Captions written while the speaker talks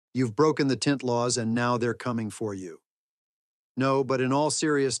You've broken the tint laws and now they're coming for you. No, but in all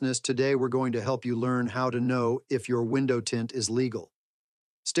seriousness, today we're going to help you learn how to know if your window tint is legal.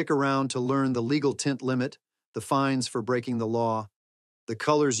 Stick around to learn the legal tint limit, the fines for breaking the law, the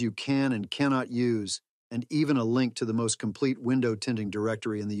colors you can and cannot use, and even a link to the most complete window tinting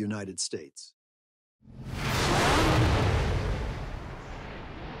directory in the United States.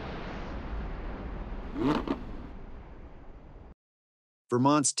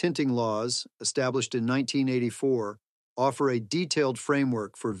 Vermont's tinting laws, established in 1984, offer a detailed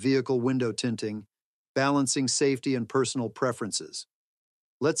framework for vehicle window tinting, balancing safety and personal preferences.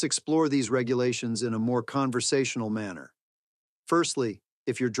 Let's explore these regulations in a more conversational manner. Firstly,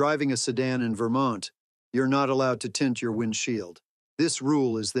 if you're driving a sedan in Vermont, you're not allowed to tint your windshield. This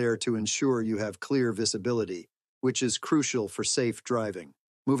rule is there to ensure you have clear visibility, which is crucial for safe driving.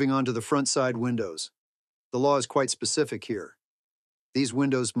 Moving on to the front side windows. The law is quite specific here. These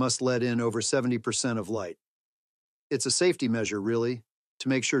windows must let in over 70% of light. It's a safety measure, really, to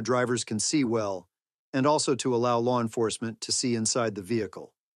make sure drivers can see well, and also to allow law enforcement to see inside the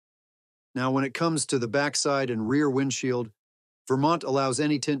vehicle. Now, when it comes to the backside and rear windshield, Vermont allows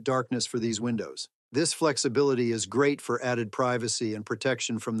any tint darkness for these windows. This flexibility is great for added privacy and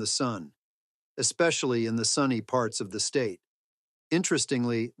protection from the sun, especially in the sunny parts of the state.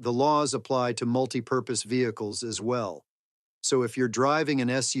 Interestingly, the laws apply to multi-purpose vehicles as well. So if you're driving an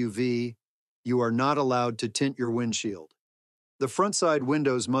SUV, you are not allowed to tint your windshield. The front side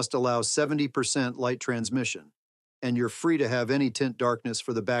windows must allow 70% light transmission, and you're free to have any tint darkness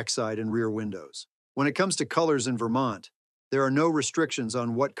for the backside and rear windows. When it comes to colors in Vermont, there are no restrictions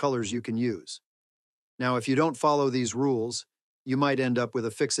on what colors you can use. Now, if you don't follow these rules, you might end up with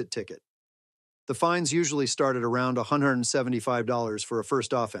a fix-it ticket. The fines usually start at around $175 for a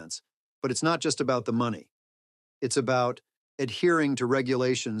first offense, but it's not just about the money. It's about adhering to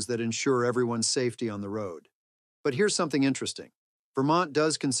regulations that ensure everyone's safety on the road. But here's something interesting. Vermont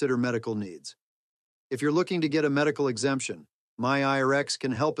does consider medical needs. If you're looking to get a medical exemption, MyIRX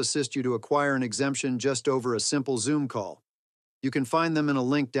can help assist you to acquire an exemption just over a simple Zoom call. You can find them in a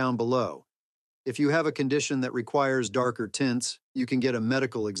link down below. If you have a condition that requires darker tints, you can get a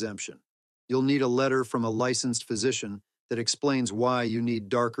medical exemption. You'll need a letter from a licensed physician that explains why you need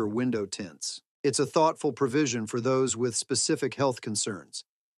darker window tints. It's a thoughtful provision for those with specific health concerns.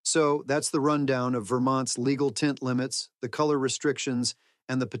 So that's the rundown of Vermont's legal tint limits, the color restrictions,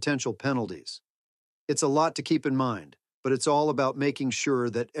 and the potential penalties. It's a lot to keep in mind, but it's all about making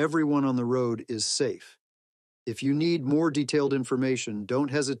sure that everyone on the road is safe. If you need more detailed information, don't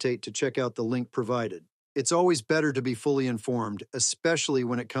hesitate to check out the link provided. It's always better to be fully informed, especially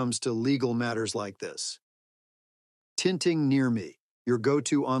when it comes to legal matters like this. Tinting Near Me, your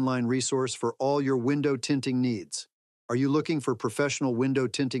go-to online resource for all your window tinting needs. Are you looking for professional window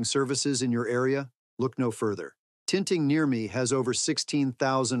tinting services in your area? Look no further. Tinting Near Me has over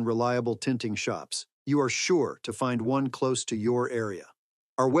 16,000 reliable tinting shops. You are sure to find one close to your area.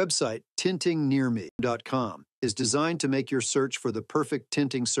 Our website, tintingnearme.com, is designed to make your search for the perfect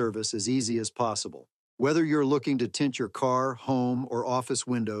tinting service as easy as possible. Whether you're looking to tint your car, home, or office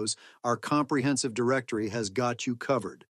windows, our comprehensive directory has got you covered.